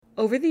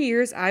Over the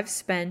years, I've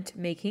spent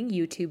making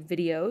YouTube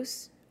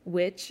videos,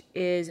 which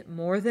is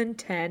more than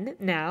 10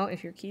 now,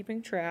 if you're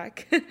keeping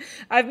track.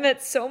 I've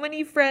met so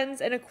many friends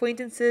and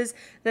acquaintances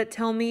that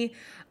tell me,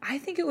 I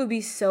think it would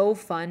be so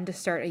fun to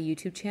start a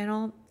YouTube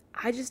channel.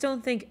 I just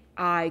don't think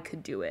I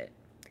could do it.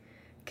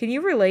 Can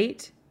you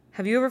relate?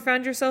 Have you ever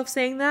found yourself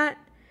saying that?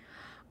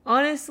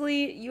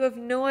 Honestly, you have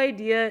no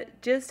idea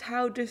just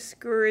how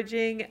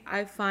discouraging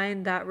I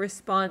find that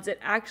response. It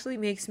actually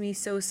makes me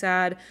so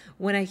sad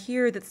when I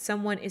hear that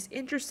someone is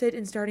interested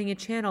in starting a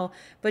channel,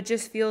 but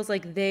just feels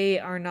like they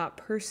are not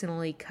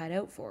personally cut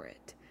out for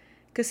it.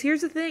 Because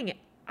here's the thing,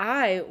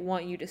 I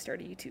want you to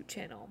start a YouTube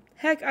channel.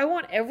 Heck, I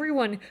want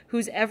everyone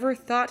who's ever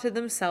thought to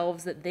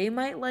themselves that they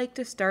might like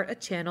to start a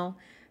channel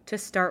to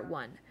start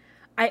one.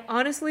 I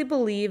honestly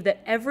believe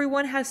that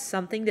everyone has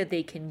something that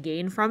they can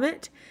gain from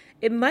it.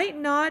 It might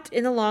not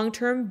in the long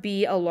term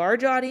be a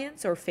large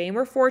audience or fame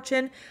or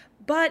fortune,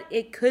 but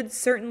it could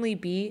certainly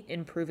be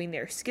improving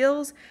their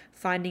skills,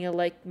 finding a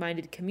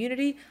like-minded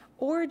community,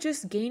 or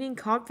just gaining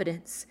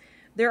confidence.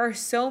 There are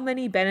so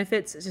many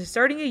benefits to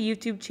starting a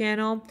YouTube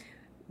channel,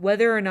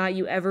 whether or not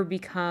you ever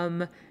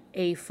become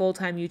a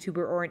full-time YouTuber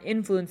or an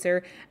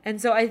influencer.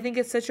 And so I think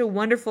it's such a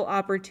wonderful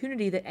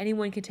opportunity that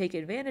anyone can take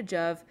advantage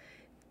of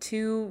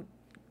to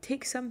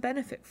take some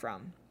benefit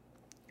from.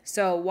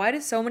 So why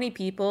do so many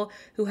people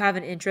who have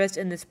an interest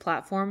in this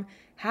platform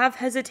have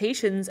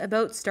hesitations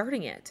about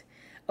starting it?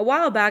 A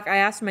while back, I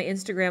asked my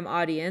Instagram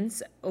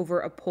audience over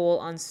a poll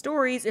on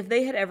stories if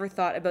they had ever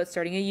thought about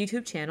starting a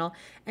YouTube channel,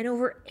 and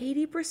over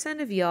 80%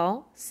 of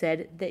y'all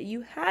said that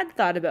you had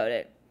thought about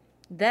it.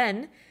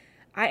 Then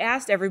I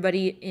asked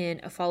everybody in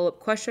a follow-up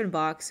question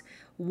box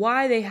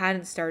why they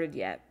hadn't started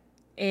yet,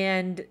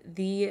 and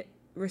the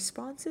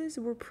responses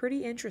were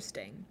pretty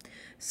interesting.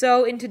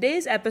 So in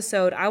today's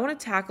episode, I want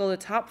to tackle the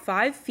top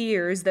 5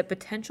 fears that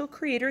potential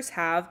creators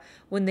have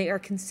when they are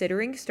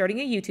considering starting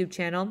a YouTube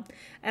channel,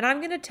 and I'm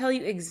going to tell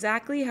you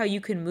exactly how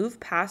you can move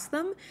past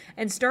them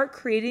and start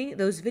creating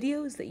those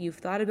videos that you've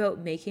thought about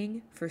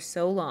making for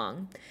so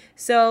long.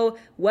 So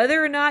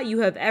whether or not you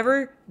have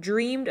ever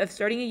dreamed of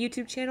starting a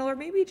YouTube channel, or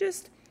maybe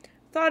just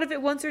thought of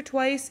it once or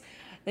twice,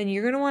 then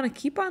you're going to want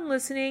to keep on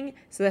listening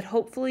so that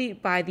hopefully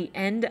by the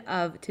end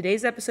of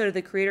today's episode of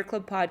the Creator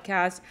Club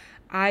podcast,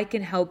 I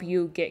can help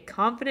you get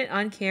confident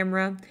on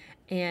camera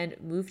and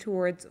move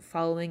towards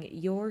following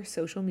your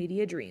social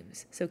media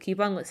dreams. So keep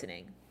on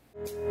listening.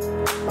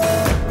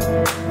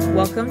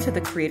 Welcome to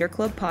the Creator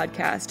Club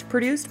podcast,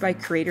 produced by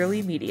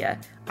Creatorly Media.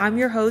 I'm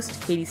your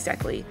host, Katie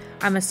Steckley.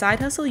 I'm a side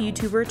hustle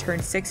YouTuber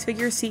turned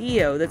 6-figure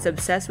CEO that's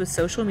obsessed with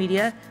social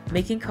media,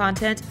 making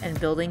content, and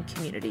building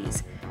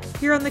communities.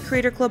 Here on the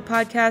Creator Club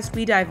podcast,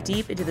 we dive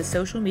deep into the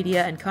social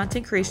media and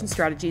content creation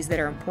strategies that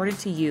are important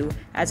to you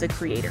as a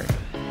creator.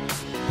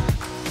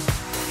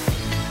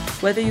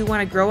 Whether you want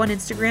to grow on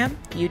Instagram,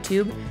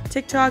 YouTube,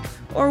 TikTok,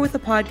 or with a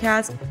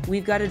podcast,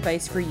 we've got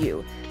advice for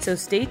you. So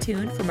stay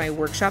tuned for my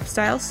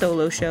workshop-style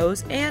solo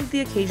shows and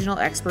the occasional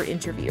expert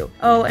interview.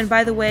 Oh, and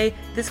by the way,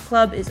 this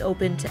club is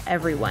open to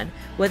everyone.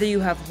 Whether you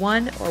have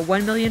 1 or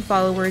 1 million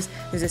followers,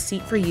 there's a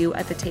seat for you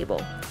at the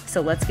table.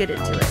 So let's get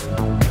into it.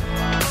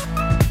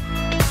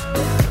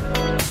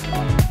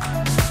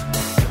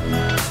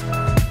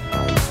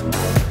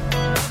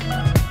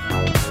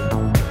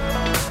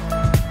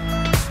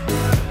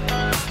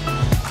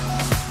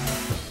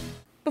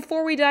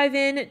 Before we dive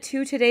in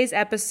to today's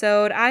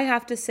episode, I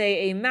have to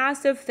say a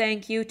massive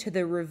thank you to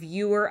the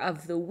reviewer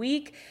of the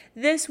week.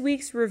 This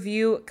week's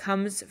review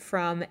comes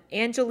from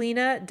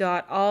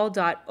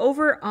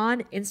Angelina.all.over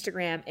on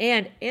Instagram.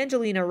 And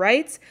Angelina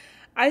writes,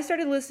 I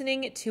started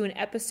listening to an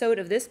episode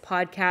of this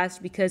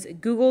podcast because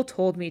Google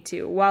told me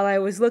to while I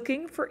was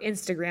looking for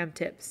Instagram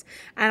tips,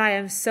 and I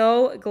am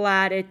so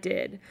glad it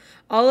did.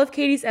 All of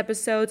Katie's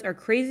episodes are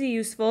crazy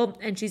useful,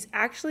 and she's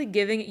actually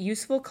giving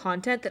useful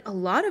content that a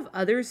lot of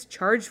others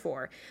charge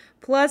for.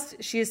 Plus,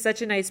 she is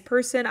such a nice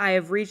person. I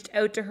have reached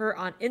out to her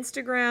on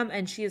Instagram,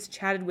 and she has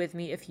chatted with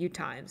me a few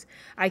times.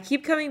 I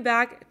keep coming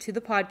back to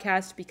the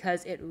podcast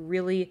because it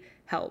really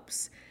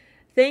helps.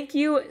 Thank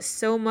you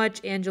so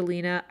much,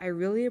 Angelina. I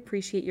really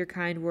appreciate your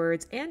kind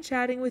words and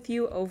chatting with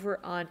you over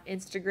on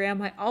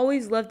Instagram. I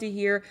always love to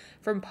hear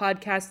from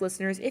podcast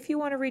listeners. If you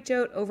want to reach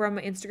out over on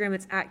my Instagram,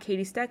 it's at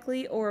Katie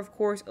Steckley, or of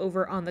course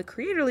over on the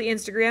Creatorly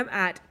Instagram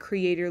at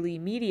Creatorly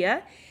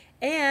Media.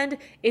 And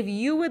if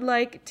you would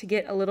like to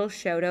get a little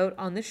shout out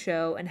on the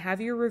show and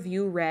have your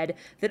review read,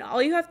 then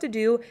all you have to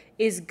do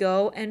is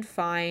go and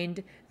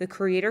find the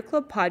Creator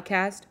Club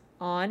podcast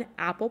on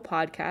Apple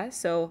Podcasts.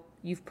 So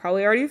you've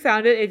probably already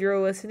found it if you're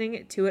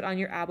listening to it on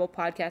your Apple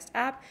Podcast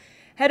app.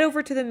 head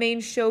over to the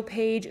main show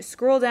page,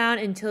 scroll down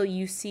until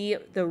you see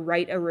the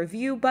write a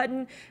review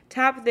button,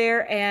 tap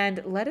there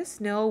and let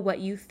us know what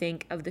you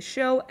think of the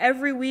show.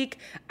 Every week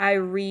I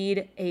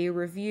read a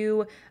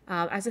review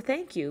as a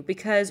thank you,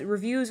 because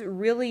reviews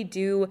really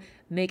do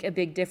make a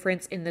big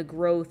difference in the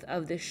growth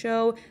of the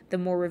show. The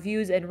more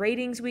reviews and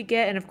ratings we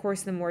get, and of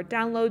course the more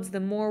downloads,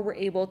 the more we're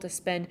able to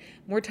spend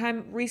more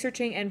time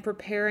researching and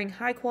preparing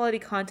high quality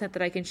content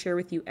that I can share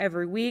with you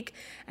every week.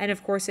 And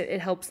of course it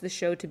helps the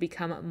show to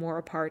become more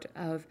a part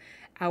of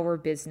our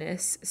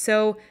business.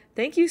 So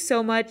thank you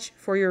so much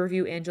for your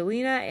review,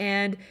 Angelina.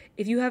 And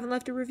if you haven't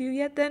left a review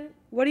yet, then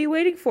what are you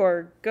waiting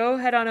for? Go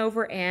head on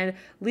over and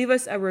leave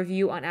us a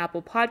review on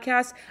Apple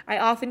Podcasts. I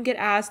often get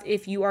asked,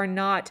 if you are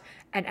not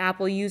an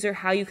Apple user,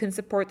 how you can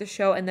support the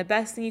show. And the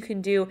best thing you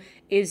can do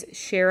is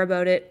share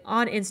about it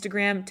on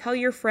Instagram. Tell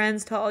your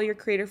friends, tell all your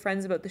creator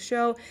friends about the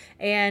show.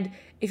 And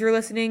if you're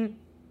listening,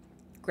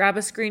 grab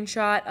a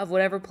screenshot of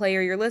whatever player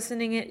you're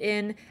listening it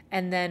in,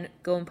 and then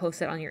go and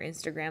post it on your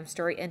Instagram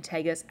story and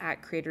tag us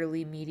at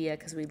Creatorly Media,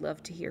 because we'd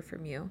love to hear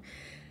from you.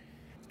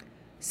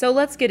 So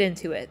let's get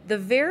into it. The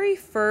very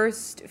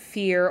first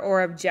fear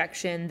or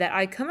objection that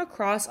I come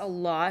across a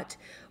lot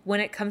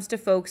when it comes to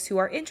folks who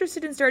are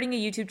interested in starting a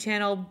YouTube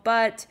channel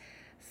but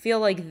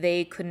feel like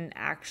they couldn't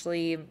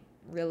actually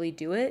really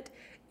do it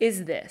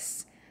is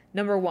this.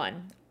 Number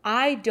one,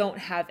 I don't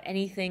have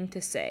anything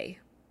to say.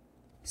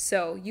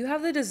 So you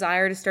have the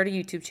desire to start a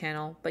YouTube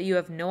channel, but you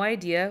have no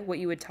idea what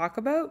you would talk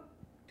about?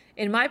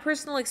 In my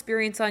personal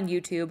experience on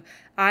YouTube,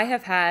 I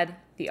have had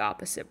the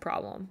opposite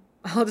problem.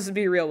 I'll just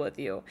be real with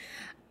you.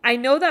 I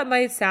know that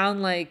might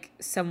sound like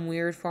some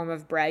weird form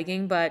of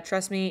bragging, but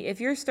trust me, if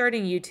you're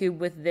starting YouTube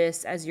with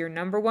this as your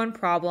number one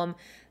problem,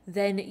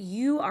 then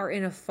you are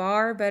in a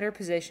far better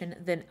position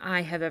than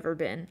I have ever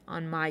been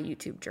on my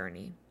YouTube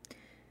journey.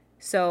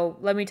 So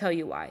let me tell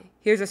you why.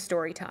 Here's a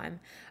story time.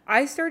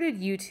 I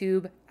started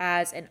YouTube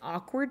as an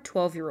awkward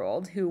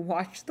 12-year-old who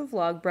watched the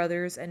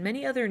Vlogbrothers and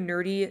many other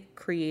nerdy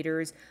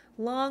creators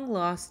long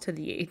lost to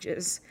the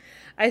ages.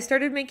 I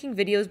started making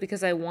videos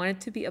because I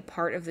wanted to be a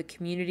part of the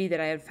community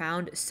that I had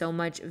found so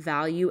much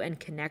value and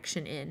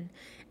connection in,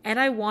 and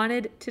I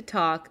wanted to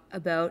talk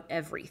about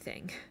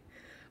everything.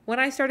 When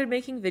I started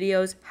making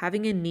videos,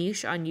 having a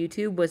niche on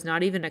YouTube was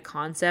not even a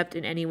concept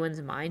in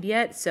anyone's mind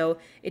yet, so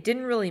it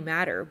didn't really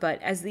matter.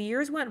 But as the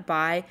years went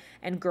by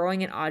and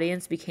growing an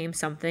audience became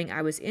something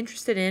I was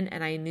interested in,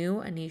 and I knew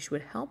a niche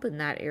would help in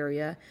that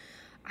area,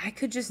 I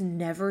could just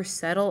never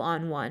settle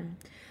on one.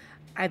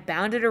 I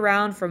bounded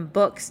around from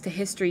books to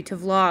history to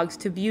vlogs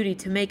to beauty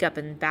to makeup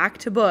and back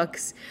to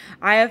books.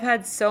 I have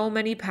had so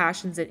many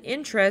passions and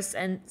interests,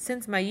 and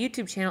since my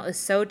YouTube channel is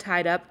so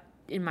tied up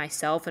in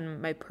myself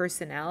and my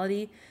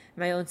personality,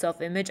 my own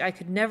self-image, I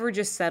could never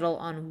just settle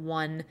on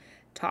one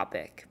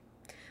topic.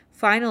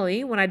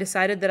 Finally, when I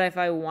decided that if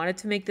I wanted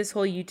to make this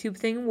whole YouTube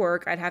thing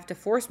work, I'd have to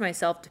force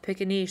myself to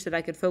pick a niche that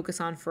I could focus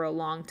on for a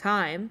long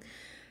time.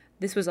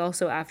 This was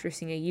also after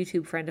seeing a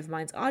YouTube friend of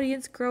mine's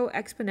audience grow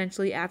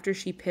exponentially after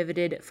she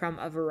pivoted from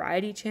a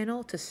variety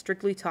channel to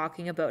strictly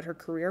talking about her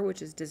career,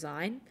 which is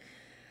design.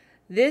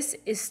 This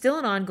is still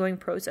an ongoing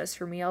process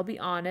for me, I'll be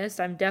honest.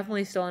 I'm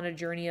definitely still on a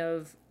journey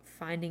of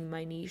finding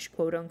my niche,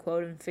 quote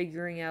unquote, and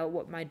figuring out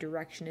what my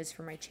direction is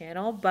for my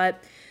channel.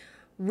 But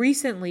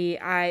recently,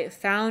 I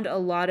found a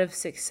lot of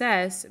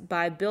success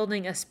by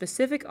building a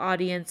specific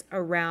audience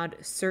around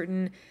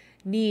certain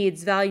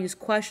needs, values,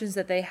 questions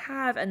that they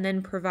have, and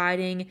then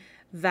providing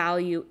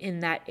value in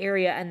that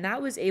area. And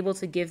that was able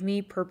to give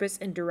me purpose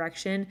and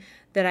direction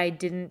that I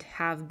didn't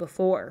have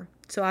before.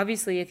 So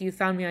obviously, if you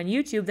found me on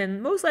YouTube,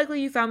 then most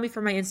likely you found me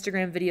for my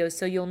Instagram videos.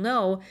 So you'll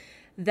know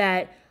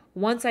that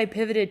once I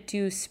pivoted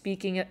to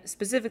speaking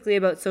specifically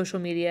about social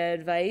media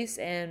advice,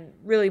 and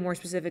really more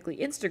specifically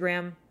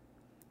Instagram,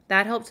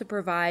 that helped to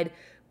provide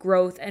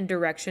growth and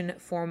direction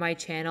for my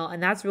channel.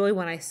 And that's really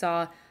when I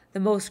saw the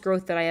most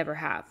growth that I ever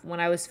have, when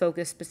I was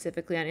focused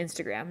specifically on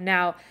Instagram.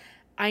 Now,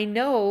 I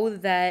know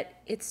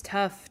that it's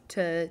tough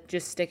to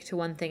just stick to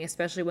one thing,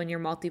 especially when you're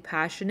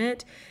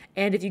multi-passionate.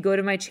 And if you go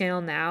to my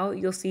channel now,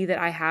 you'll see that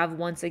I have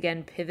once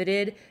again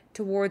pivoted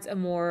towards a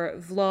more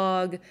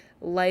vlog,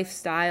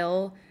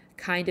 lifestyle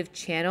kind of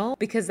channel,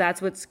 because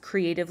that's what's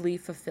creatively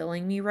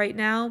fulfilling me right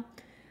now.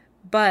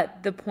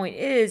 But the point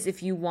is,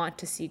 if you want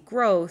to see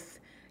growth,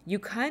 you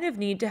kind of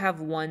need to have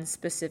one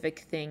specific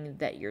thing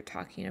that you're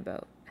talking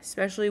about,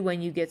 especially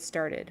when you get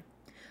started.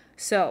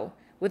 So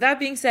with that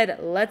being said,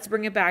 let's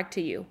bring it back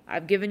to you.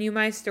 I've given you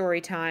my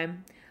story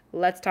time.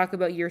 Let's talk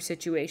about your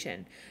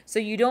situation so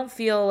you don't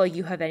feel like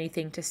you have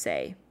anything to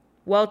say.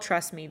 Well,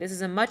 trust me, this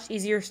is a much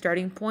easier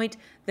starting point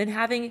than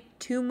having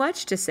too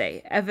much to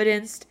say,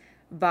 evidenced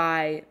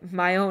by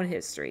my own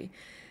history.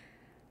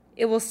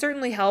 It will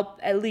certainly help,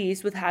 at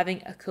least, with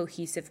having a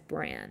cohesive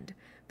brand.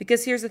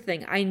 Because here's the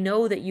thing, I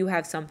know that you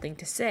have something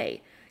to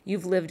say.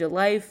 You've lived a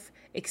life,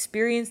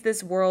 experienced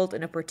this world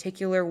in a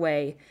particular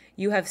way.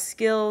 You have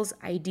skills,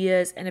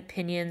 ideas, and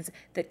opinions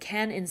that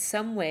can in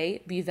some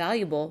way be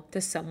valuable to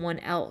someone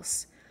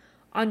else.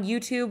 On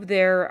YouTube,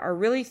 there are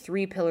really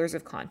 3 pillars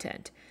of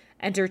content: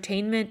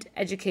 entertainment,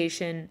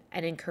 education,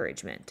 and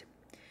encouragement.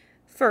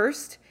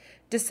 First,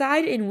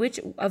 decide in which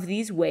of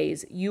these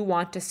ways you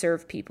want to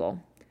serve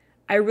people.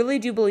 I really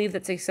do believe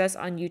that success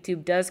on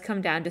YouTube does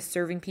come down to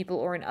serving people,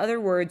 or in other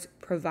words,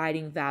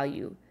 providing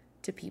value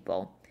to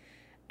people.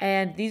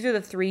 And these are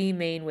the three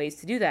main ways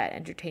to do that: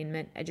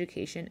 entertainment,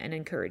 education, and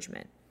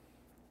encouragement.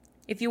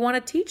 If you want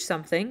to teach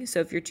something,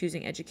 so if you're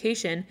choosing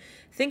education,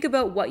 think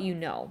about what you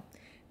know.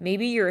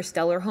 Maybe you're a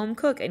stellar home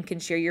cook and can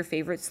share your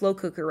favorite slow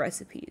cooker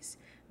recipes.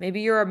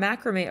 Maybe you're a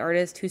macrame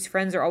artist whose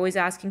friends are always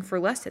asking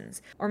for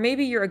lessons. Or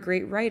maybe you're a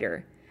great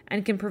writer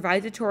and can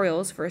provide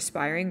tutorials for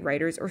aspiring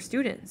writers or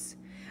students.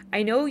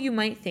 I know you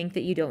might think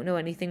that you don't know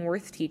anything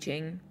worth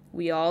teaching.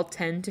 We all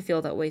tend to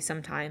feel that way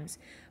sometimes.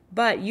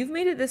 But you've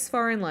made it this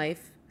far in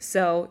life,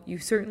 so you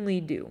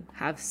certainly do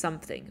have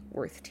something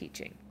worth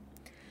teaching.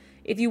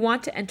 If you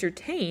want to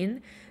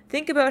entertain,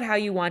 think about how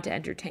you want to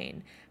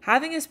entertain.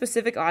 Having a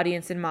specific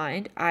audience in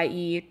mind,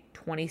 i.e.,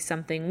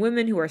 20-something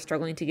women who are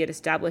struggling to get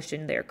established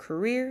in their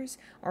careers,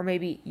 or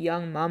maybe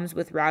young moms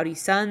with rowdy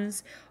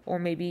sons, or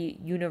maybe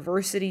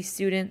university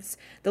students.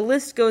 The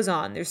list goes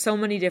on. There's so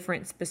many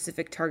different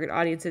specific target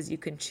audiences you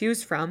can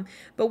choose from,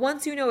 but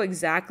once you know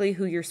exactly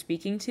who you're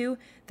speaking to,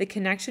 the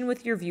connection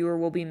with your viewer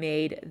will be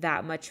made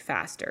that much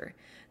faster.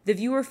 The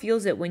viewer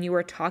feels it when you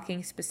are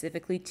talking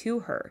specifically to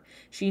her.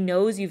 She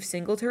knows you've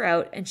singled her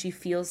out and she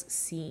feels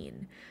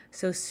seen.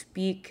 So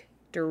speak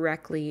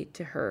directly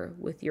to her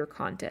with your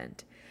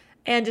content.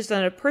 And just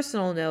on a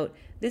personal note,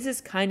 this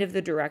is kind of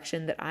the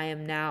direction that I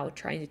am now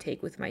trying to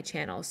take with my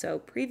channel. So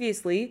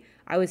previously,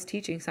 I was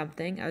teaching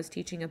something. I was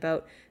teaching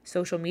about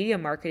social media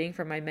marketing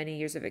from my many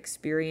years of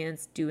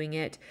experience doing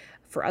it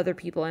for other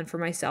people and for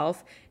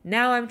myself.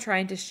 Now I'm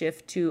trying to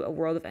shift to a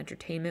world of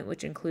entertainment,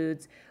 which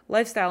includes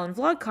lifestyle and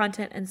vlog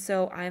content. And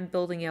so I'm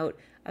building out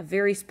a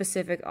very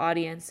specific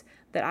audience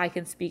that I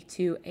can speak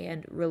to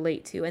and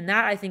relate to. And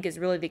that, I think, is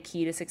really the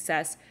key to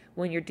success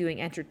when you're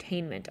doing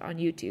entertainment on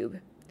YouTube.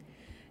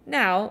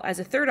 Now, as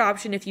a third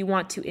option, if you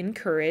want to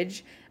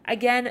encourage,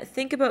 again,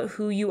 think about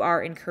who you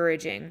are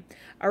encouraging.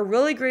 A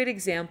really great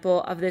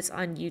example of this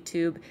on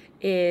YouTube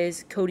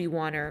is Cody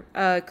Wanner,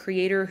 a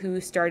creator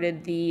who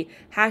started the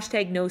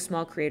hashtag No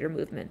Small Creator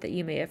movement that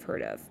you may have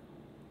heard of.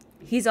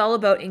 He's all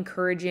about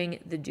encouraging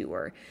the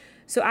doer.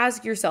 So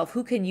ask yourself,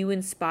 who can you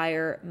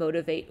inspire,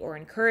 motivate, or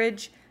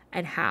encourage,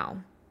 and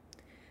how?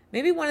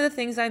 Maybe one of the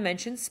things I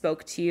mentioned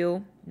spoke to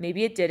you.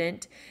 Maybe it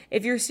didn't.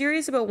 If you're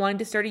serious about wanting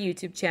to start a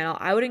YouTube channel,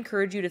 I would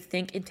encourage you to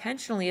think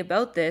intentionally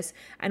about this.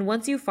 And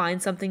once you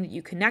find something that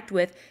you connect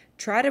with,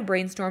 try to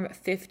brainstorm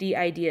 50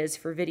 ideas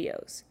for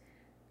videos.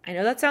 I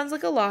know that sounds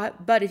like a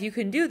lot, but if you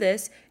can do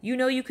this, you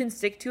know you can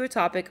stick to a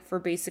topic for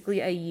basically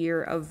a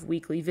year of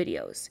weekly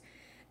videos.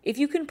 If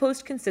you can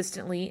post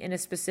consistently in a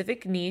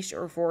specific niche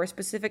or for a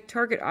specific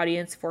target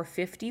audience for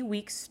 50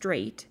 weeks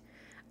straight,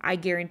 I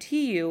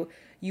guarantee you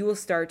will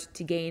start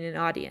to gain an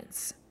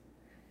audience.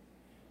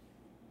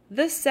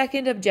 The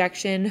second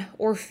objection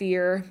or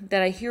fear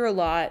that I hear a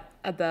lot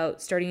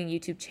about starting a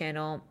YouTube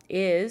channel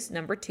is,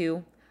 number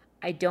 2,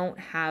 I don't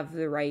have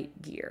the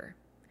right gear.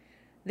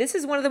 This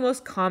is one of the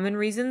most common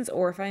reasons,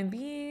 or if I'm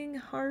being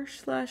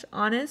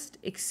harsh/honest,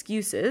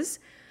 excuses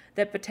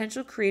that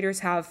potential creators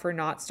have for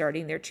not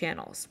starting their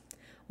channels.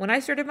 When I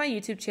started my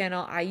YouTube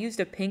channel, I used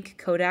a pink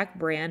Kodak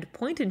brand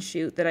point and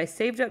shoot that I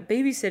saved up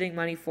babysitting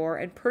money for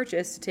and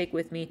purchased to take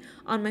with me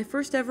on my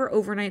first ever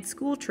overnight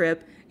school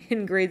trip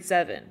in grade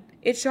 7.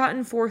 It shot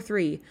in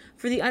 4:3.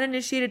 For the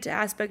uninitiated to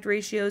aspect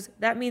ratios,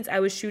 that means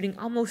I was shooting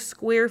almost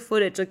square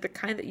footage, like the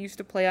kind that used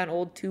to play on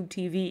old tube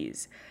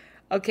TVs.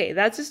 Okay,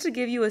 that's just to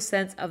give you a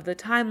sense of the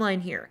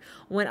timeline here.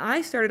 When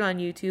I started on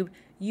YouTube,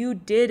 you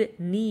did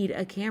need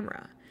a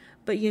camera.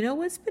 But you know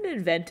what's been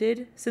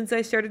invented since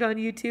I started on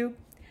YouTube?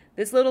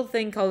 This little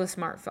thing called a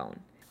smartphone.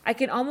 I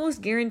can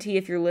almost guarantee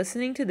if you're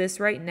listening to this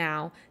right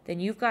now, then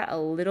you've got a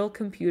little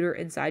computer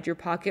inside your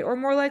pocket, or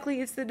more likely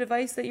it's the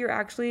device that you're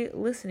actually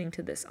listening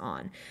to this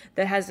on,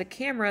 that has a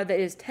camera that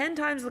is 10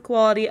 times the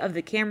quality of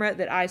the camera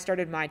that I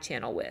started my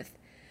channel with.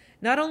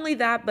 Not only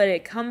that, but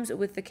it comes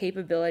with the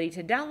capability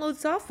to download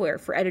software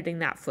for editing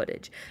that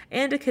footage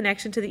and a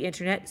connection to the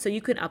internet so you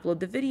can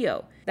upload the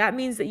video. That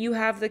means that you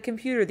have the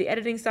computer, the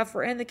editing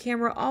software, and the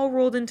camera all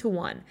rolled into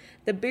one.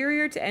 The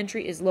barrier to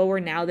entry is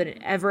lower now than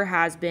it ever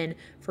has been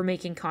for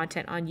making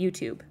content on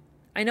YouTube.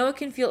 I know it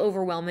can feel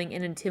overwhelming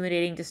and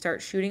intimidating to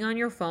start shooting on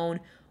your phone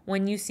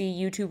when you see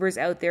YouTubers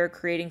out there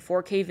creating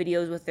 4K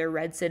videos with their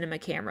Red Cinema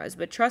cameras,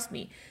 but trust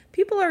me,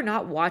 people are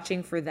not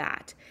watching for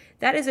that.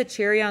 That is a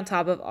cherry on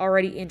top of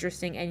already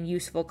interesting and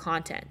useful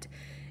content.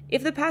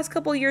 If the past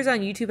couple years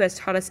on YouTube has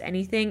taught us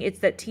anything, it's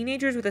that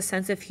teenagers with a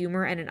sense of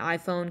humor and an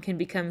iPhone can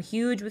become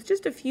huge with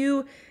just a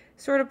few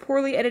sort of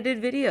poorly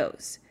edited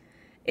videos.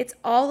 It's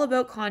all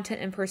about content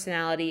and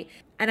personality,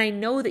 and I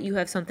know that you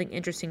have something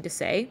interesting to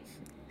say.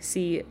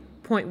 See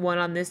point 1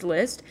 on this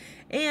list,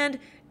 and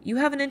you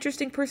have an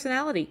interesting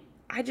personality.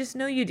 I just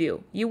know you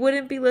do. You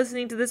wouldn't be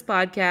listening to this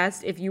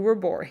podcast if you were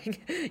boring.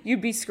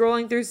 You'd be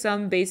scrolling through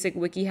some basic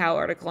WikiHow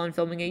article and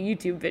filming a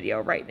YouTube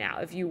video right now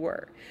if you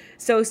were.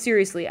 So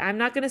seriously, I'm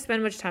not going to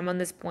spend much time on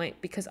this point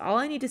because all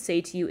I need to say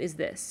to you is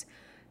this.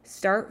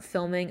 Start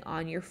filming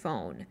on your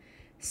phone.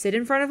 Sit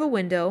in front of a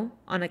window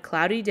on a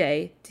cloudy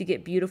day to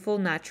get beautiful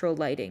natural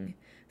lighting.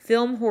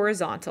 Film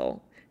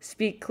horizontal.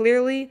 Speak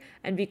clearly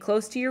and be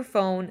close to your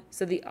phone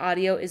so the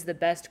audio is the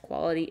best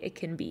quality it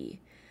can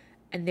be.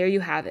 And there you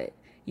have it.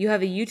 You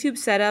have a YouTube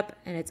setup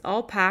and it's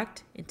all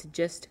packed into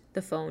just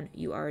the phone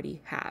you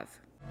already have.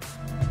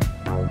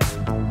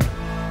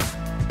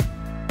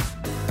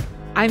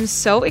 I'm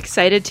so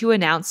excited to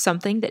announce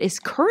something that is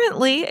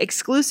currently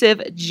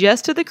exclusive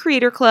just to the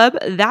Creator Club.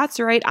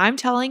 That's right, I'm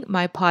telling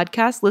my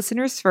podcast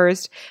listeners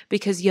first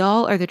because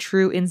y'all are the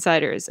true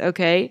insiders,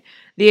 okay?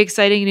 The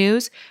exciting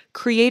news,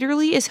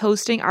 Creatorly is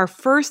hosting our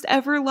first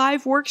ever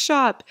live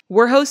workshop.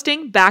 We're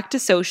hosting Back to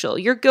Social,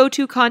 your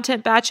go-to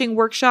content batching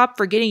workshop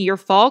for getting your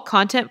fall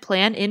content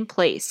plan in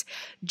place.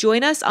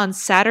 Join us on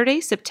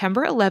Saturday,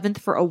 September 11th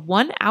for a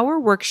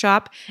 1-hour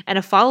workshop and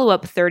a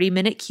follow-up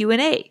 30-minute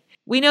Q&A.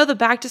 We know the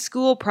back to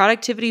school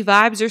productivity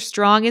vibes are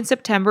strong in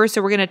September,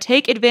 so we're going to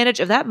take advantage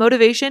of that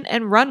motivation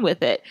and run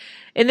with it.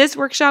 In this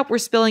workshop, we're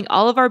spilling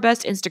all of our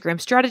best Instagram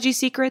strategy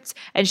secrets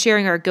and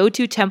sharing our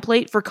go-to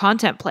template for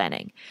content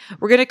planning.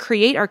 We're going to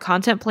create our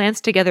content plans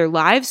together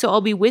live, so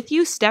I'll be with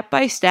you step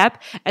by step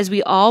as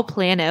we all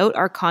plan out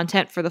our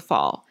content for the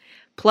fall.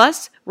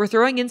 Plus, we're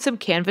throwing in some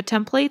Canva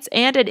templates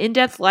and an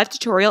in-depth live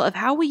tutorial of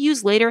how we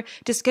use Later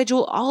to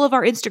schedule all of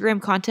our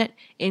Instagram content,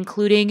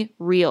 including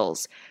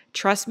Reels.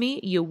 Trust me,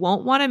 you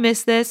won't want to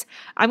miss this.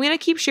 I'm going to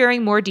keep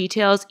sharing more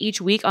details each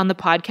week on the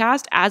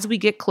podcast as we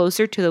get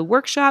closer to the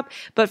workshop.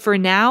 But for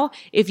now,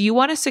 if you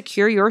want to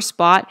secure your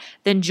spot,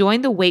 then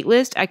join the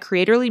waitlist at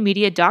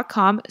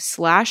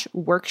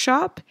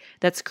creatorlymedia.com/workshop.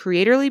 That's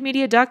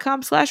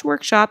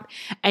creatorlymedia.com/workshop.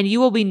 And you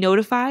will be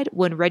notified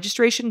when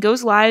registration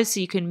goes live so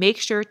you can make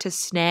sure to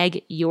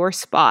snag your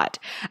spot.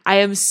 I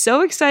am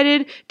so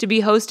excited to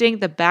be hosting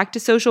the Back to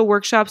Social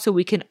workshop so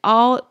we can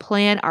all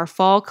plan our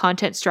fall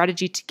content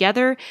strategy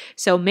together.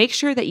 So make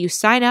sure that you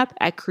sign up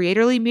at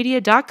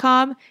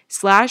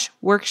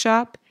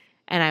creatorlymedia.com/workshop,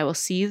 and I will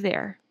see you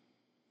there.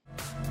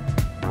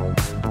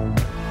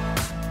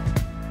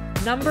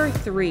 Number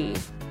 3,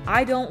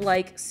 I don't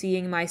like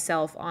seeing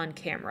myself on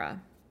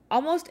camera.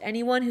 Almost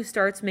anyone who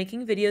starts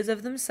making videos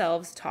of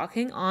themselves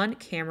talking on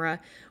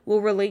camera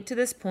will relate to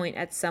this point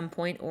at some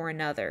point or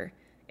another.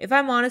 If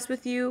I'm honest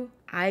with you,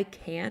 I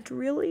can't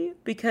really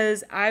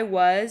because I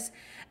was,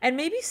 and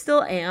maybe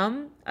still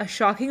am, a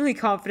shockingly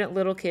confident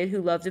little kid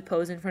who loved to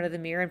pose in front of the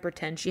mirror and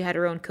pretend she had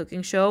her own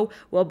cooking show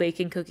while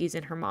baking cookies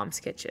in her mom's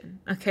kitchen.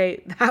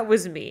 Okay, that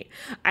was me.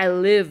 I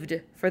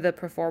lived for the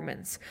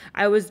performance.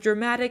 I was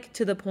dramatic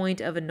to the point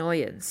of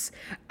annoyance.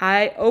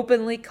 I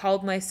openly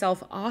called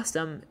myself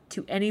awesome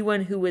to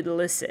anyone who would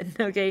listen.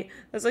 Okay,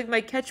 that's like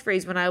my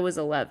catchphrase when I was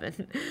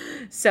 11.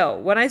 So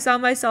when I saw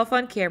myself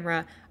on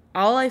camera,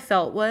 all I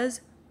felt was,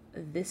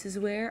 this is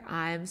where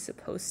I'm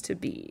supposed to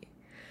be.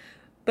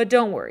 But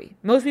don't worry,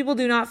 most people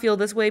do not feel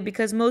this way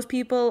because most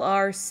people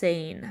are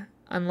sane,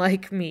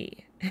 unlike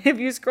me. If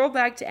you scroll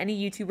back to any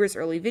YouTuber's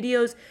early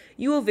videos,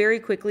 you will very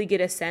quickly get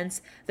a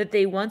sense that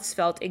they once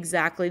felt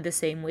exactly the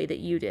same way that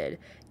you did.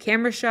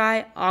 Camera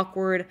shy,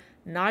 awkward,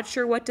 not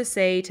sure what to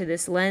say to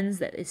this lens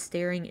that is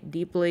staring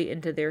deeply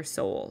into their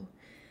soul.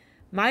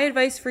 My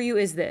advice for you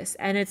is this,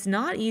 and it's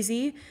not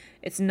easy,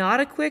 it's not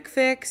a quick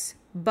fix,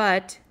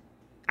 but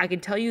I can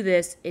tell you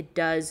this, it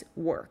does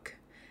work.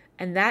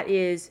 And that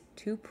is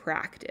to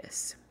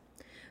practice.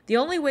 The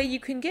only way you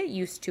can get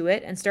used to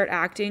it and start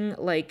acting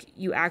like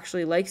you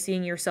actually like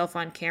seeing yourself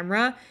on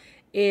camera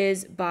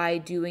is by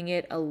doing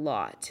it a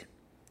lot.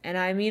 And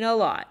I mean a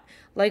lot.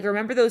 Like,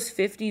 remember those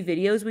 50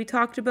 videos we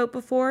talked about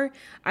before?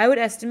 I would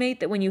estimate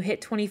that when you hit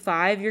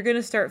 25, you're going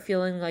to start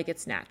feeling like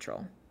it's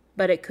natural,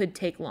 but it could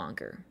take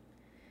longer.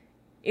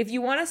 If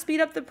you want to speed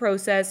up the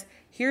process,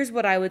 here's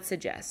what I would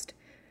suggest.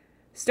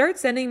 Start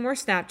sending more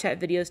Snapchat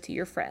videos to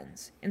your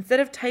friends. Instead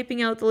of typing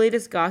out the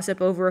latest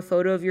gossip over a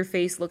photo of your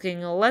face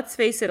looking, let's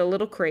face it, a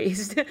little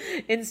crazed,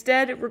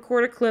 instead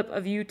record a clip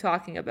of you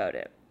talking about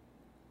it.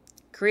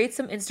 Create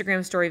some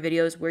Instagram story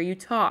videos where you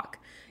talk.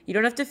 You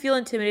don't have to feel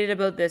intimidated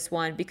about this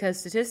one because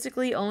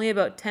statistically only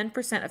about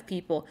 10% of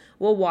people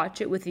will watch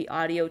it with the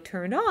audio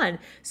turned on.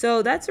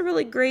 So that's a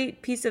really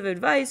great piece of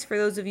advice for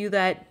those of you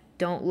that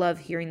don't love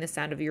hearing the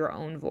sound of your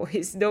own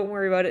voice. Don't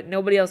worry about it.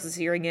 Nobody else is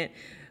hearing it.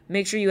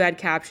 Make sure you add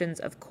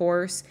captions, of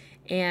course,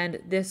 and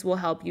this will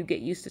help you get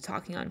used to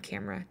talking on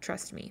camera,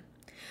 trust me.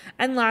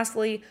 And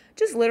lastly,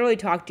 just literally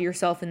talk to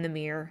yourself in the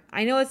mirror.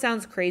 I know it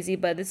sounds crazy,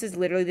 but this is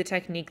literally the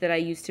technique that I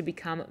used to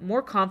become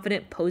more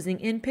confident posing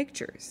in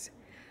pictures.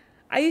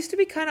 I used to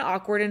be kind of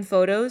awkward in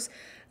photos,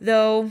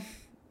 though,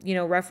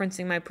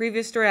 referencing my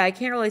previous story, I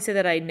can't really say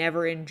that I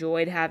never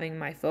enjoyed having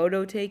my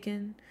photo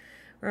taken.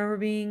 Remember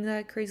being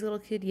that crazy little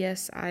kid?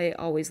 Yes, I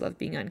always loved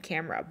being on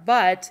camera,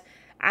 but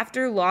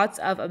After lots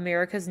of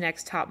America's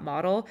Next Top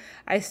Model,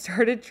 I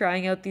started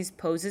trying out these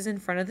poses in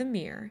front of the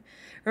mirror.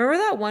 Remember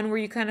that one where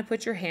you kind of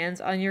put your hands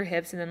on your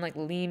hips and then like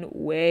lean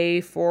way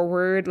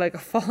forward like a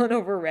fallen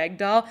over rag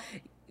doll?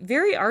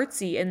 Very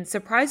artsy and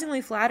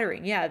surprisingly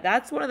flattering. Yeah,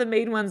 that's one of the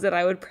main ones that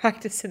I would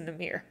practice in the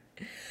mirror.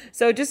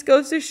 So it just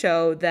goes to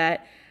show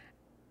that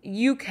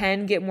you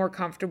can get more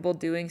comfortable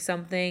doing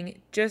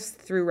something just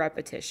through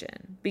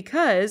repetition.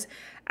 Because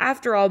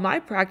after all my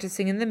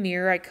practicing in the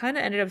mirror, I kind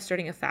of ended up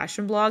starting a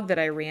fashion blog that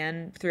I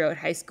ran throughout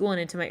high school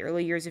and into my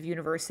early years of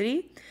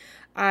university.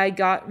 I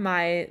got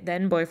my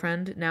then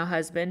boyfriend, now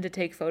husband, to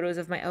take photos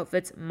of my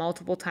outfits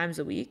multiple times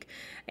a week.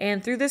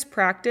 And through this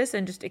practice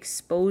and just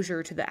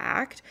exposure to the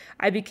act,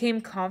 I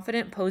became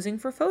confident posing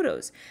for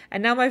photos.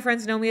 And now my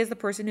friends know me as the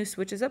person who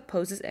switches up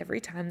poses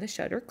every time the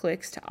shutter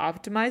clicks to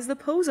optimize the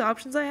pose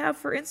options I have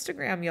for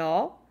Instagram,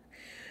 y'all.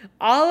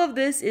 All of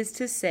this is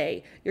to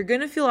say, you're going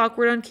to feel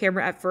awkward on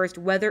camera at first,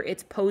 whether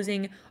it's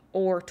posing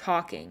or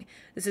talking.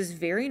 This is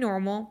very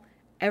normal.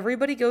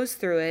 Everybody goes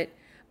through it.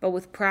 But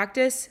with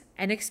practice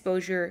and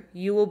exposure,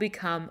 you will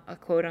become a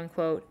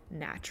quote-unquote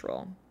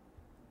natural.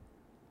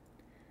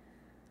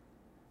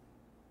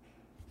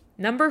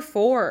 Number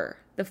 4,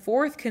 the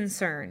fourth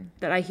concern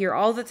that I hear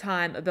all the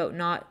time about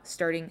not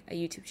starting a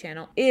YouTube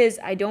channel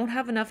is I don't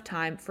have enough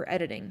time for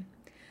editing.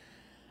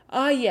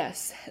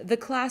 Yes, the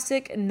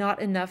classic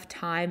not enough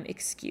time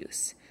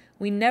excuse.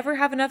 We never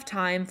have enough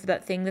time for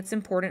that thing that's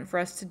important for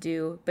us to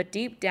do, but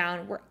deep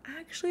down, we're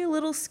actually a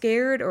little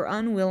scared or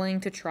unwilling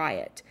to try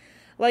it.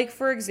 Like,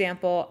 for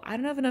example, I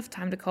don't have enough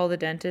time to call the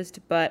dentist,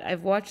 but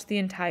I've watched the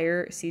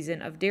entire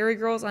season of Dairy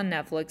Girls on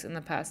Netflix in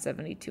the past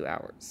 72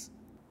 hours.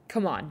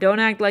 Come on, don't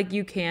act like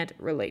you can't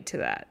relate to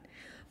that.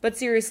 But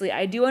seriously,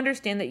 I do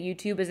understand that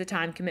YouTube is a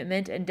time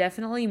commitment and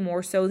definitely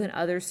more so than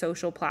other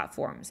social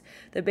platforms.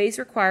 The base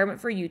requirement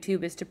for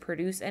YouTube is to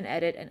produce and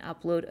edit and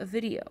upload a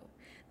video.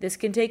 This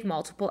can take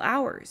multiple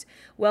hours,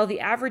 while the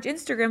average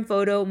Instagram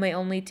photo may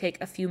only take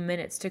a few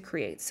minutes to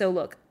create. So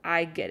look,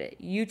 I get it.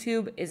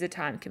 YouTube is a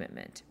time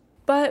commitment.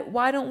 But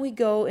why don't we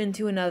go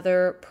into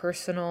another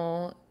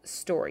personal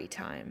story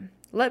time?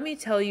 Let me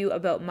tell you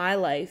about my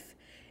life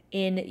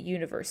in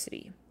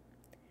university.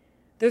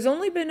 There's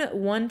only been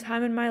one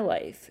time in my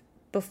life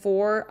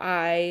before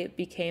I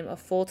became a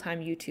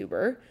full-time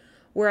YouTuber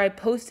where I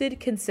posted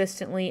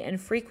consistently and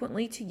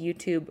frequently to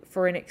YouTube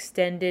for an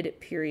extended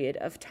period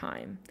of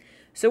time.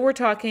 So we're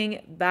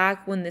talking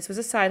back when this was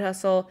a side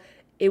hustle,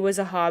 it was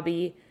a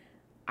hobby.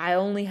 I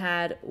only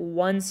had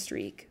one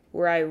streak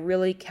where I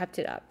really kept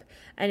it up.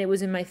 And it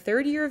was in my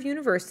third year of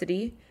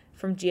university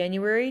from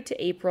January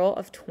to April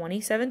of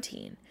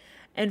 2017.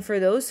 And for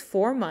those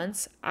 4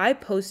 months, I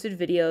posted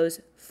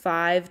videos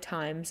 5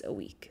 times a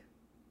week.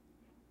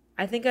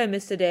 I think I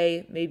missed a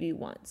day maybe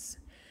once.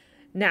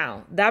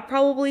 Now, that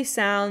probably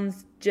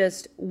sounds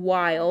just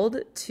wild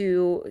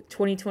to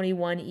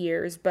 2021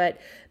 ears, but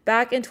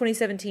back in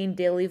 2017,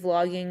 daily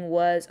vlogging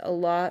was a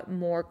lot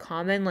more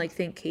common. Like,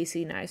 think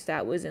Casey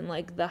Neistat was in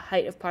like the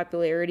height of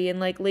popularity in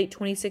like late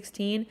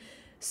 2016.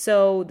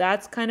 So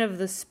that's kind of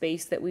the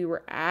space that we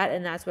were at,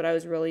 and that's what I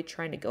was really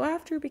trying to go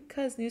after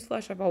because,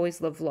 newsflash, I've always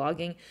loved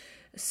vlogging.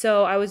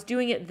 So I was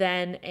doing it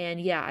then,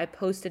 and yeah, I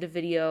posted a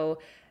video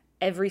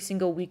every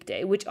single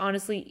weekday, which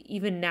honestly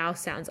even now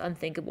sounds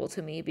unthinkable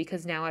to me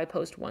because now I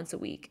post once a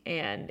week,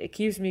 and it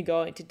keeps me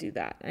going to do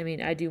that. I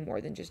mean, I do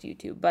more than just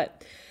YouTube,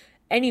 but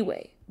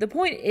anyway, the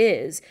point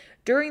is,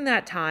 during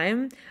that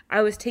time,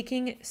 I was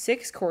taking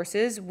 6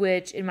 courses,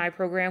 which in my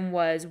program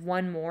was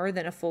one more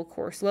than a full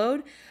course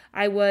load.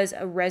 I was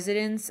a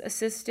residence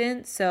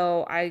assistant,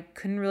 so I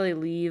couldn't really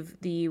leave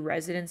the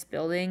residence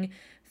building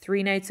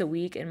 3 nights a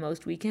week and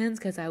most weekends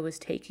because I was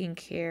taking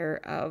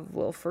care of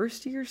little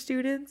first-year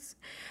students.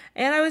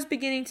 And I was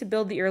beginning to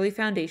build the early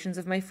foundations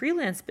of my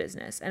freelance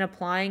business and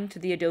applying to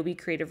the Adobe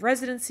Creative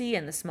Residency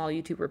and the small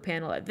YouTuber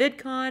panel at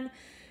VidCon,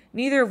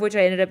 neither of which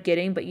I ended up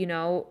getting, but you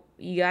know,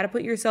 you got to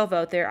put yourself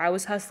out there. I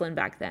was hustling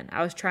back then.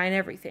 I was trying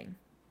everything.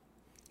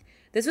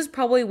 This was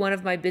probably one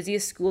of my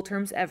busiest school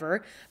terms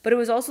ever, but it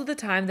was also the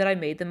time that I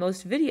made the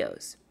most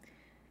videos.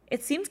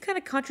 It seems kind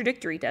of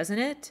contradictory, doesn't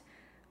it?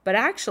 But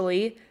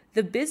actually,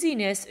 the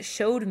busyness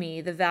showed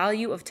me the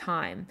value of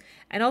time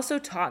and also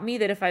taught me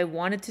that if I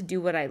wanted to do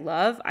what I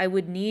love, I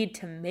would need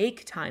to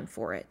make time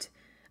for it.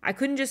 I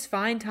couldn't just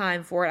find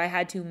time for it. I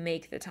had to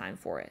make the time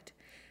for it.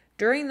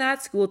 During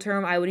that school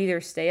term, I would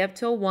either stay up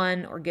till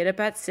 1 or get up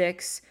at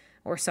 6,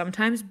 or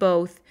sometimes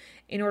both,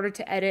 in order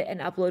to edit and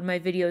upload my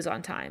videos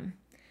on time.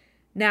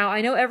 Now,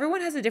 I know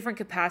everyone has a different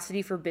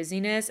capacity for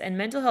busyness, and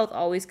mental health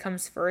always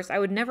comes first. I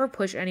would never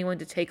push anyone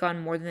to take on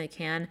more than they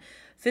can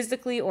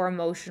physically or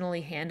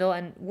emotionally handle,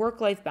 and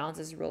work-life balance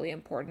is really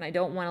important. I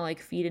don't want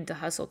to feed into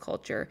hustle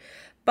culture.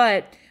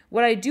 But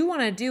what I do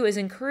want to do is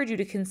encourage you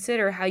to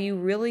consider how you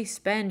really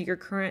spend your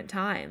current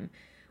time.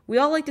 We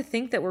all like to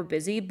think that we're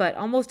busy, but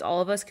almost all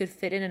of us could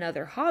fit in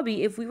another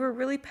hobby if we were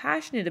really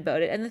passionate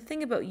about it. And the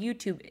thing about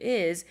YouTube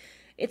is,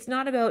 it's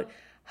not about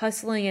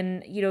hustling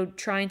and,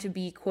 trying to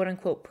be quote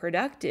unquote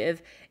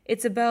productive.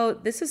 It's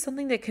about this is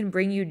something that can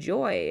bring you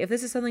joy. If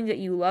this is something that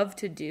you love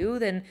to do,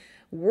 then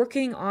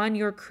working on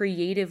your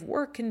creative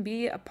work can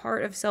be a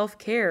part of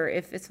self-care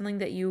if it's something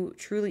that you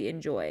truly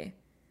enjoy.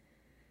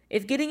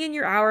 If getting in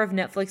your hour of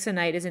Netflix a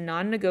night is a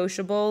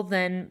non-negotiable,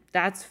 then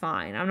that's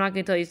fine. I'm not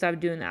going to tell you to stop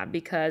doing that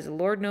because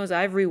Lord knows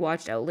I've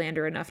rewatched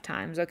Outlander enough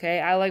times, okay?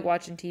 I like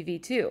watching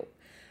TV too.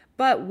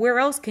 But where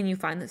else can you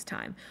find this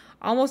time?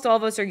 Almost all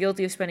of us are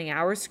guilty of spending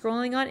hours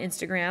scrolling on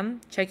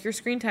Instagram. Check your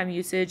screen time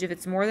usage. If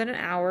it's more than an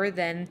hour,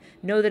 then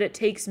know that it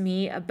takes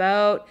me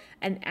about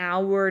an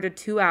hour to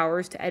 2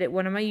 hours to edit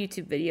one of my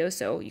YouTube videos,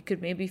 so you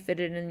could maybe fit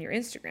it in your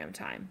Instagram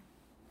time.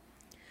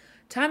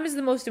 Time is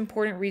the most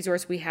important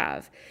resource we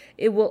have.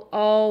 It will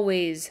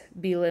always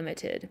be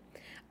limited.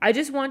 I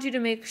just want you to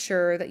make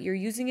sure that you're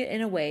using it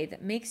in a way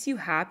that makes you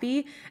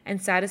happy and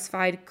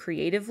satisfied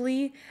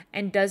creatively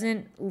and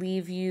doesn't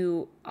leave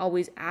you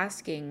always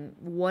asking,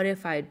 what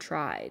if I'd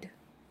tried?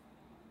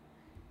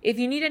 If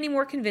you need any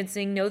more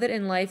convincing, know that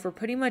in life we're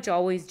pretty much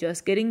always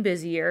just getting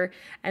busier,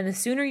 and the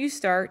sooner you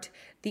start,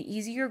 the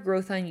easier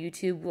growth on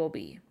YouTube will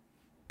be.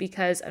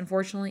 Because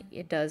unfortunately,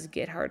 it does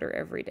get harder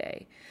every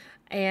day.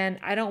 And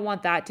I don't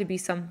want that to be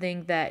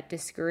something that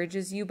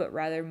discourages you, but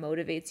rather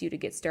motivates you to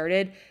get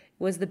started.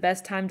 Was the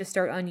best time to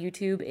start on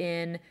YouTube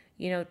in,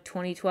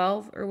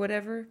 2012 or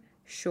whatever?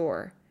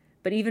 Sure.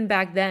 But even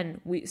back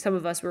then, some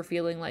of us were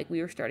feeling like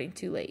we were starting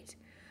too late.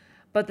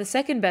 But the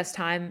second best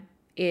time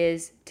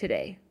is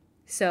today.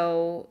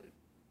 So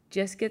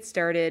just get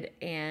started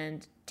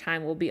and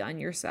time will be on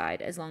your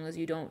side as long as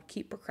you don't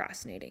keep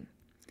procrastinating.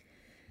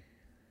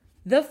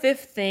 The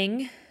fifth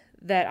thing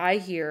that I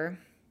hear,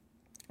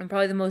 and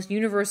probably the most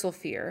universal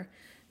fear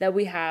that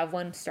we have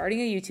when starting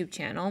a YouTube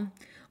channel,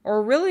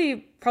 or really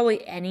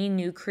probably any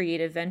new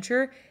creative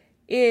venture,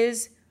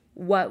 is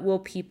what will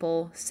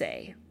people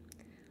say?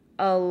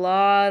 A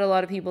lot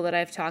of people that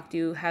I've talked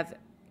to have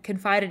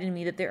confided in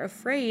me that they're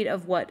afraid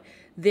of what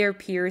their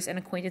peers and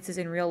acquaintances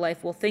in real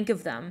life will think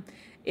of them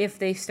if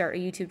they start a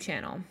YouTube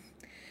channel.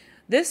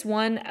 This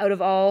one, out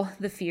of all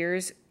the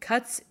fears,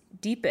 cuts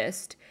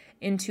deepest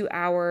into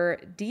our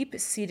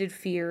deep-seated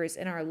fears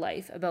in our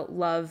life about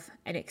love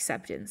and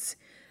acceptance.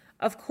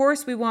 Of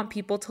course, we want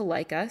people to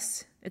like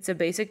us. It's a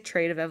basic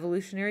trait of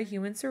evolutionary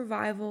human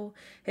survival.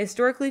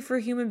 Historically, for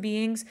human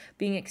beings,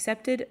 being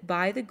accepted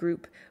by the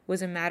group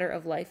was a matter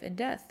of life and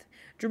death.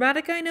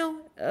 Dramatic, I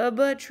know,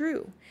 but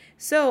true.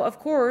 So, of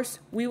course,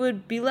 we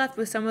would be left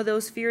with some of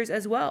those fears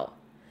as well.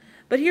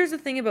 But here's the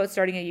thing about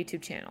starting a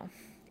YouTube channel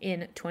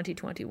in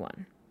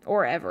 2021,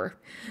 or ever.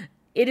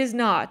 It is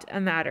not a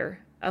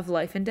matter of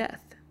life and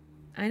death.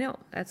 I know,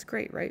 that's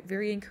great, right?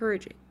 Very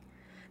encouraging.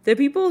 The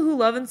people who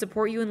love and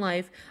support you in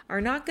life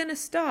are not going to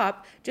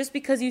stop just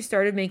because you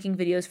started making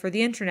videos for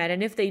the internet.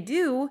 And if they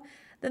do,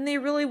 then they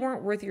really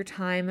weren't worth your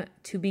time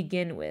to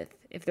begin with,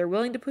 if they're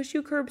willing to push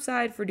you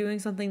curbside for doing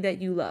something that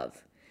you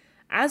love.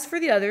 As for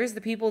the others,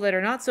 the people that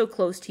are not so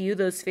close to you,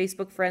 those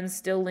Facebook friends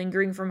still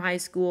lingering from high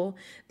school,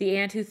 the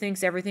aunt who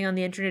thinks everything on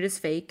the internet is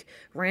fake,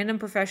 random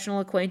professional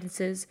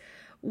acquaintances,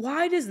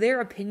 why does their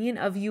opinion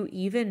of you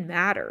even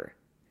matter?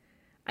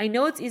 I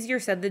know it's easier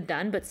said than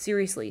done, but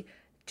seriously,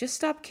 just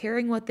stop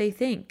caring what they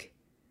think.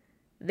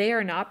 They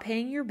are not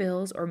paying your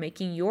bills or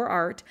making your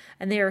art,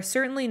 and they are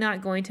certainly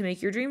not going to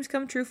make your dreams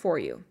come true for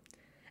you.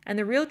 And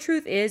the real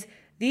truth is,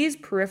 these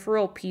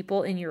peripheral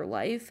people in your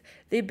life,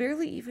 they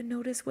barely even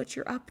notice what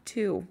you're up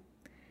to.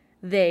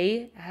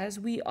 They, as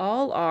we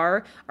all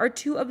are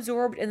too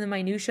absorbed in the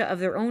minutia of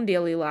their own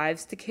daily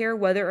lives to care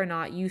whether or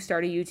not you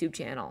start a YouTube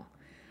channel.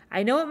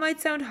 I know it might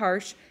sound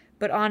harsh,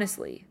 but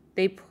honestly,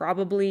 they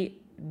probably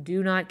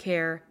do not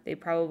care. They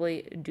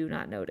probably do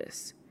not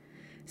notice.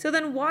 So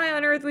then why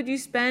on earth would you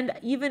spend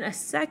even a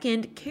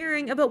second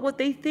caring about what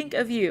they think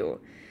of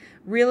you?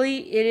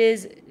 Really, it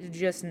is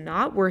just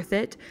not worth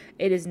it.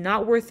 It is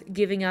not worth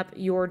giving up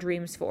your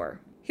dreams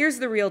for. Here's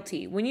the real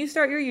tea. When you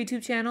start your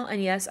YouTube channel,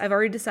 and yes, I've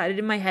already decided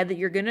in my head that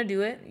you're going to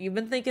do it. You've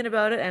been thinking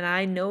about it, and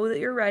I know that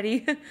you're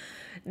ready.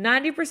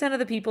 90% of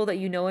the people that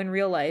you know in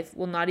real life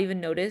will not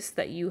even notice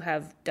that you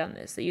have done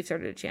this, that you've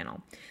started a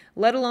channel,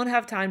 let alone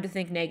have time to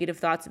think negative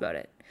thoughts about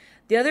it.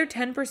 The other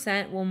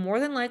 10% will more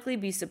than likely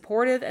be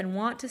supportive and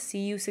want to see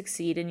you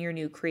succeed in your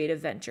new creative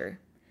venture.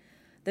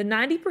 The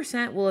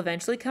 90% will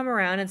eventually come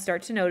around and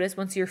start to notice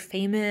once you're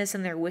famous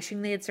and they're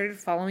wishing they had started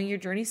following your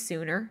journey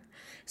sooner.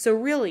 So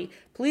really,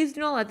 please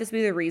do not let this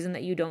be the reason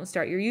that you don't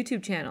start your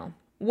YouTube channel.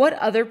 What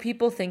other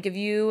people think of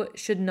you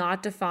should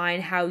not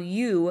define how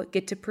you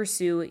get to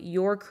pursue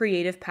your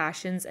creative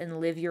passions and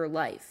live your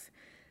life.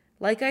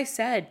 Like I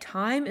said,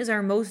 time is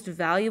our most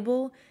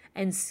valuable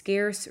and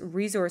scarce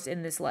resource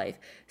in this life.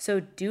 So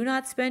do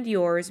not spend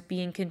yours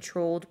being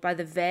controlled by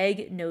the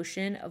vague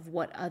notion of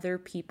what other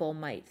people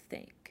might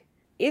think.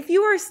 If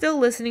you are still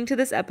listening to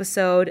this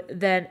episode,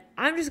 then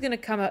I'm just going to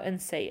come out and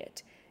say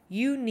it.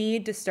 You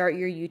need to start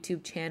your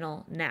YouTube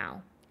channel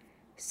now.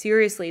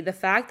 Seriously, the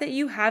fact that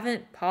you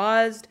haven't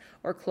paused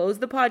or closed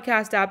the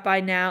podcast app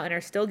by now and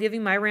are still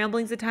giving my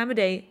ramblings the time of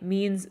day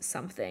means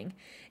something.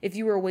 If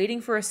you were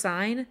waiting for a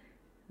sign,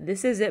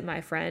 this is it,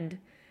 my friend.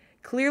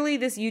 Clearly,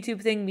 this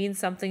YouTube thing means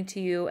something to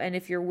you, and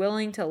if you're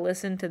willing to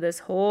listen to this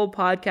whole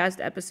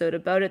podcast episode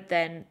about it,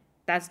 then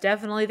that's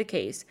definitely the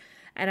case.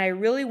 And I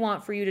really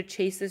want for you to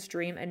chase this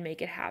dream and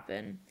make it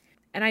happen.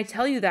 And I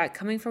tell you that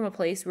coming from a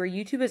place where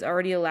YouTube has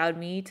already allowed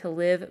me to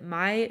live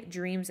my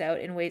dreams out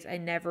in ways I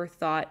never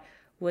thought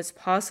was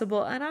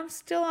possible, and I'm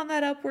still on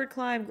that upward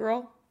climb,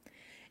 girl.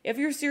 If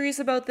you're serious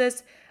about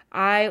this,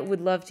 I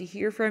would love to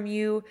hear from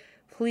you.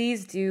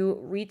 Please do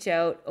reach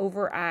out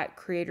over at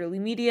Creatorly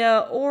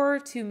Media or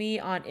to me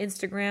on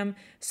Instagram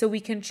so we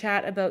can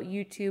chat about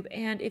YouTube.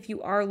 And if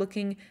you are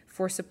looking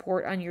for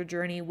support on your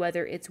journey,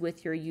 whether it's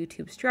with your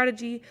YouTube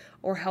strategy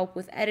or help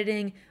with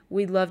editing,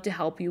 we'd love to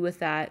help you with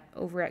that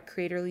over at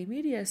Creatorly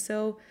Media.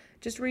 So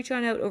just reach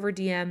on out over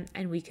DM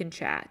and we can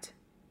chat.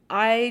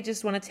 I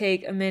just want to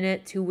take a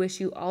minute to wish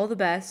you all the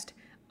best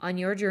on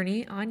your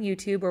journey on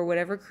YouTube or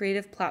whatever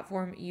creative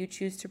platform you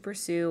choose to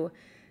pursue.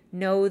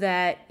 Know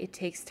that it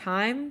takes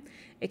time.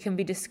 It can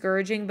be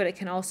discouraging, but it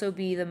can also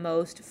be the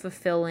most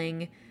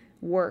fulfilling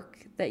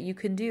work that you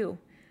can do.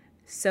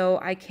 So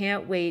I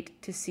can't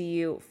wait to see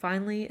you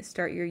finally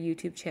start your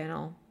YouTube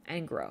channel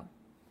and grow.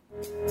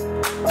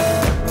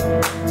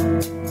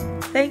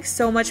 Thanks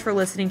so much for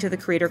listening to the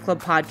Creator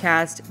Club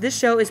podcast. This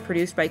show is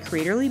produced by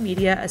Creatorly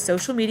Media, a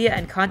social media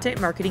and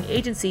content marketing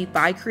agency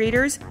by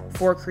creators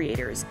for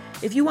creators.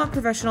 If you want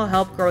professional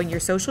help growing your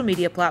social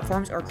media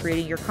platforms or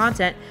creating your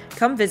content,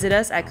 come visit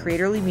us at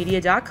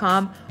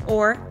creatorlymedia.com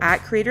or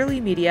at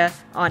Creatorly Media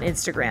on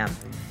Instagram.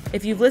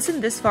 If you've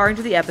listened this far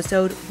into the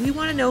episode, we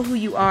want to know who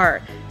you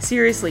are.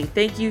 Seriously,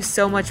 thank you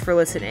so much for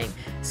listening.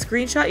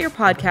 Screenshot your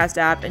podcast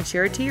app and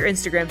share it to your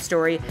Instagram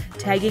story,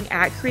 tagging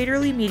at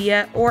Creatorly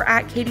Media or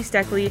at Katie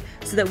Steckley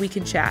so that we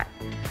can chat.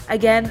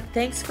 Again,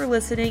 thanks for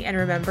listening, and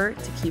remember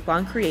to keep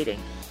on creating.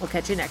 We'll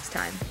catch you next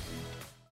time.